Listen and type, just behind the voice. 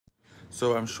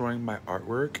So I'm showing my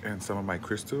artwork and some of my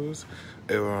crystals.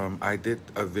 I did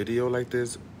a video like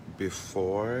this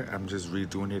before. I'm just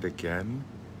redoing it again.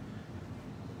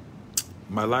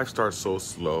 My life starts so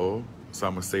slow, so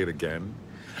I'm gonna say it again.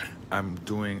 I'm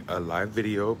doing a live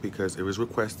video because it was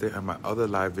requested in my other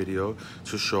live video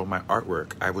to show my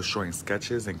artwork. I was showing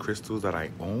sketches and crystals that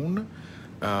I own.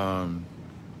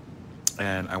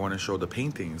 And I want to show the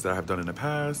paintings that I have done in the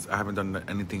past. I haven't done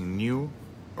anything new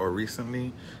or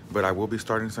recently, but I will be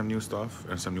starting some new stuff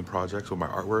and some new projects with my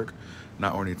artwork,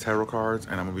 not only tarot cards,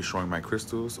 and I'm gonna be showing my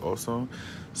crystals also.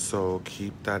 So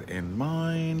keep that in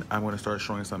mind. I'm gonna start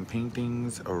showing some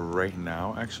paintings right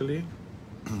now, actually.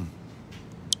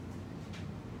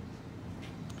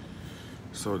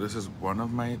 So this is one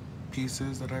of my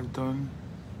pieces that I've done.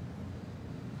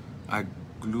 I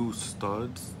glue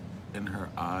studs in her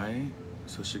eye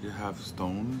so she could have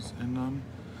stones in them.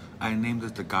 I named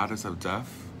it the Goddess of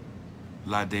Death,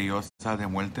 La Diosa de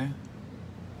Muerte.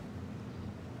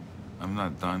 I'm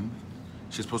not done.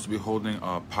 She's supposed to be holding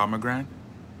a pomegranate,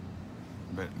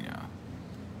 but yeah.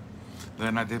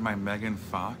 Then I did my Megan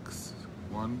Fox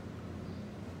one.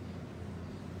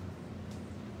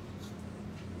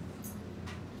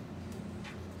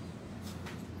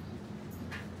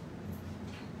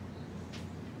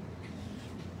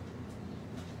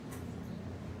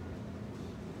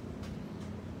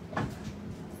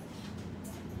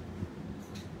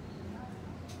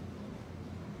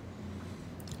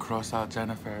 Cross out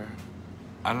Jennifer.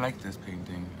 I like this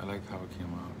painting. I like how it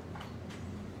came out.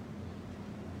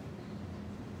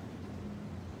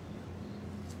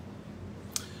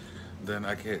 Then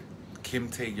I get Kim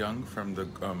Tae-young from the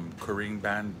Korean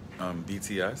band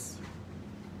BTS.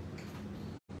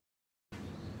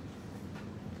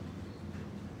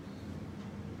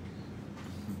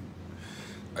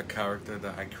 A character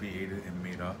that I created and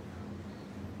made up.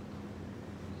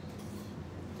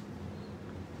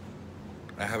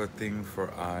 I have a thing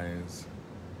for eyes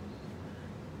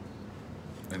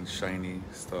and shiny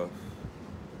stuff.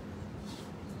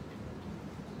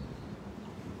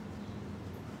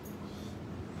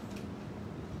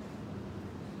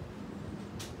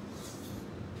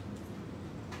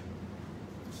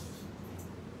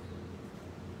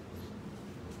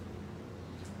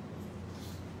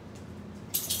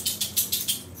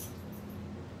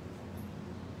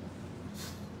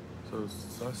 So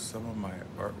that's some of my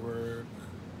artwork.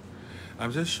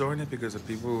 I'm just showing it because of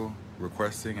people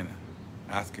requesting and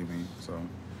asking me. So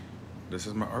this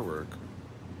is my artwork.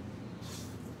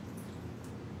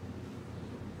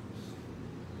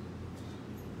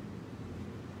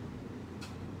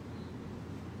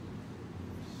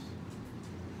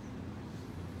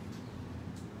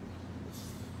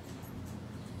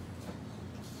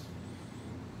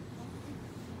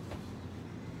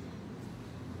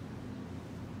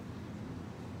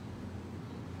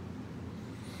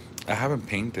 I haven't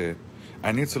painted.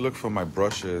 I need to look for my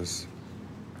brushes.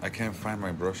 I can't find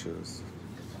my brushes.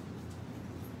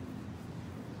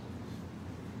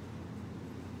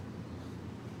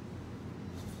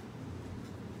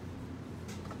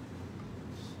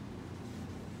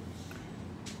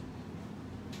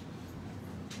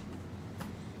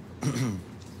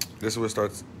 This is where it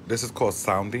starts. This is called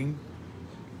sounding.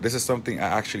 This is something I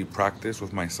actually practice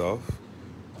with myself.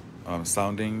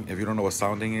 Sounding, if you don't know what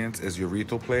sounding is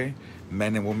urethral play.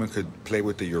 Men and women could play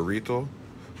with the urethral,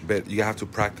 but you have to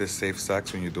practice safe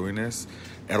sex when you're doing this.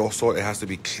 And also, it has to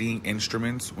be clean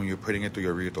instruments when you're putting it through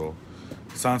your urethral.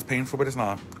 Sounds painful, but it's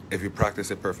not if you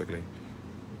practice it perfectly.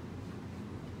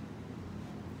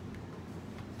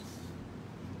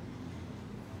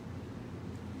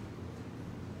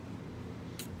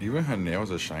 Even her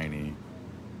nails are shiny.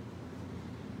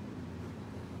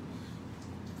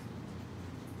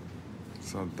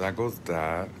 So that goes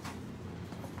that.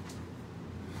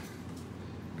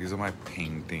 These are my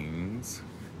paintings.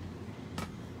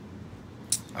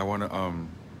 I want to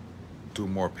do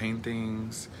more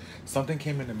paintings. Something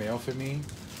came in the mail for me.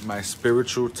 My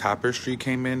spiritual tapestry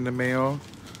came in the mail.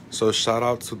 So shout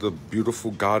out to the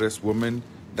beautiful goddess woman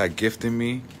that gifted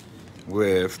me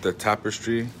with the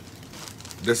tapestry.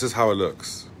 This is how it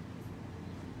looks.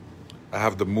 I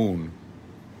have the moon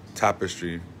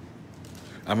tapestry.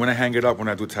 I'm gonna hang it up when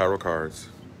I do tarot cards.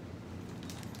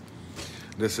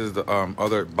 This is the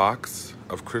other box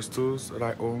of crystals that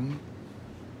I own.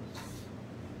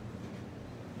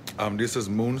 This is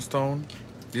moonstone.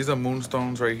 These are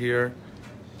moonstones right here.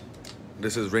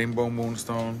 This is rainbow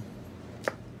moonstone.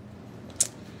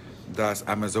 That's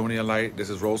Amazonia light.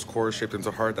 This is rose quartz shaped into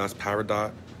heart. That's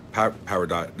paradot.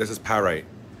 Paradot. This is pyrite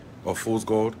or fool's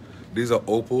gold. These are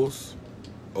opals.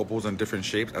 Opals in different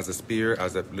shapes, as a spear,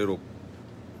 as a little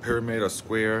pyramid or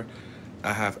square.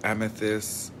 I have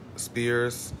amethyst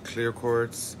spears, clear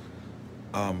quartz,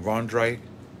 rondrite,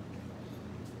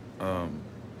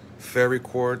 fairy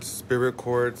quartz, spirit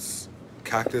quartz,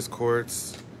 cactus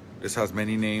quartz. This has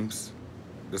many names.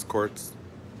 This quartz.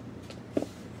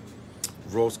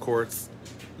 Rose quartz,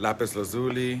 lapis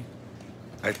lazuli.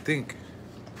 I think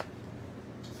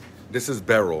this is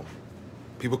beryl.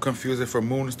 People confuse it for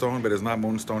moonstone, but it's not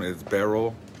moonstone, it's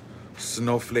beryl.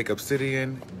 Snowflake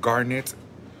obsidian, garnet.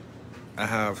 I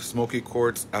have smoky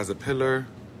quartz as a pillar.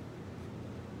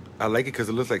 I like it because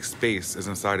it looks like space is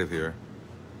inside of here.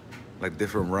 Like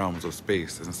different realms of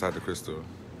space is inside the crystal.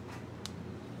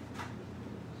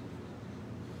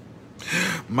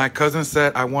 My cousin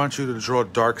said, I want you to draw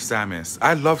dark Samus.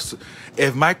 I love,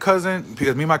 if my cousin,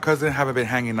 because me and my cousin haven't been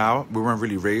hanging out. We weren't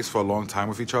really raised for a long time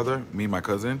with each other. Me and my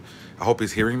cousin. I hope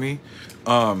he's hearing me.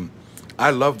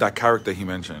 I love that character he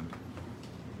mentioned.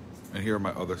 And here are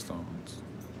my other stones.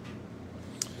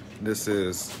 This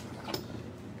is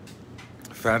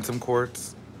phantom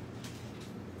quartz.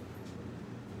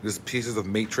 There's pieces of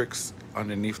matrix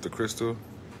underneath the crystal.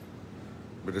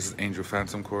 But this is angel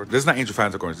phantom quartz. This is not angel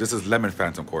phantom quartz. This is lemon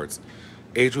phantom quartz.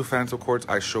 Angel phantom quartz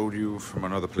I showed you from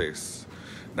another place.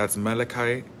 That's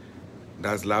malachite.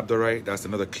 That's labradorite. That's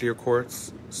another clear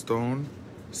quartz stone.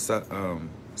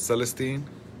 Celestine.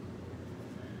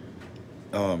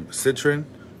 Citron.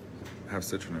 I have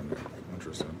citron in there.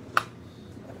 Interesting.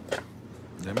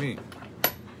 Let me.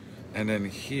 And then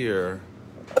here,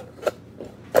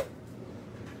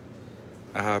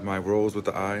 I have my rose with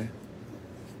the eye.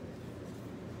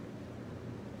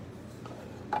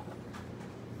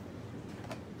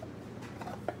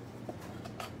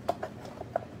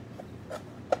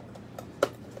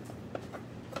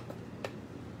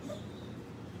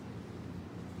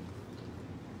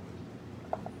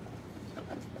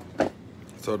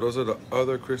 So those are the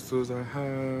other crystals I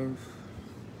have.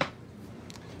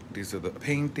 These are the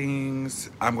paintings.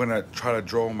 I'm gonna try to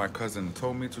draw what my cousin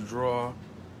told me to draw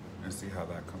and see how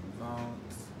that comes out.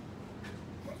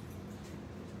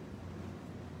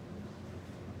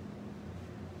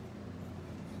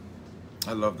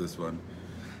 I love this one.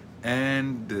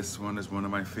 And this one is one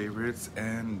of my favorites.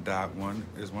 And that one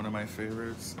is one of my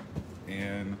favorites.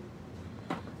 And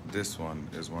this one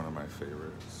is one of my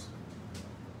favorites.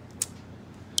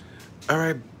 All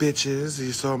right, bitches,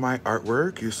 you saw my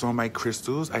artwork, you saw my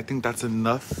crystals. I think that's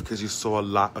enough because you saw a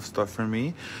lot of stuff from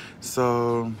me.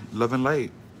 So, love and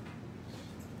light.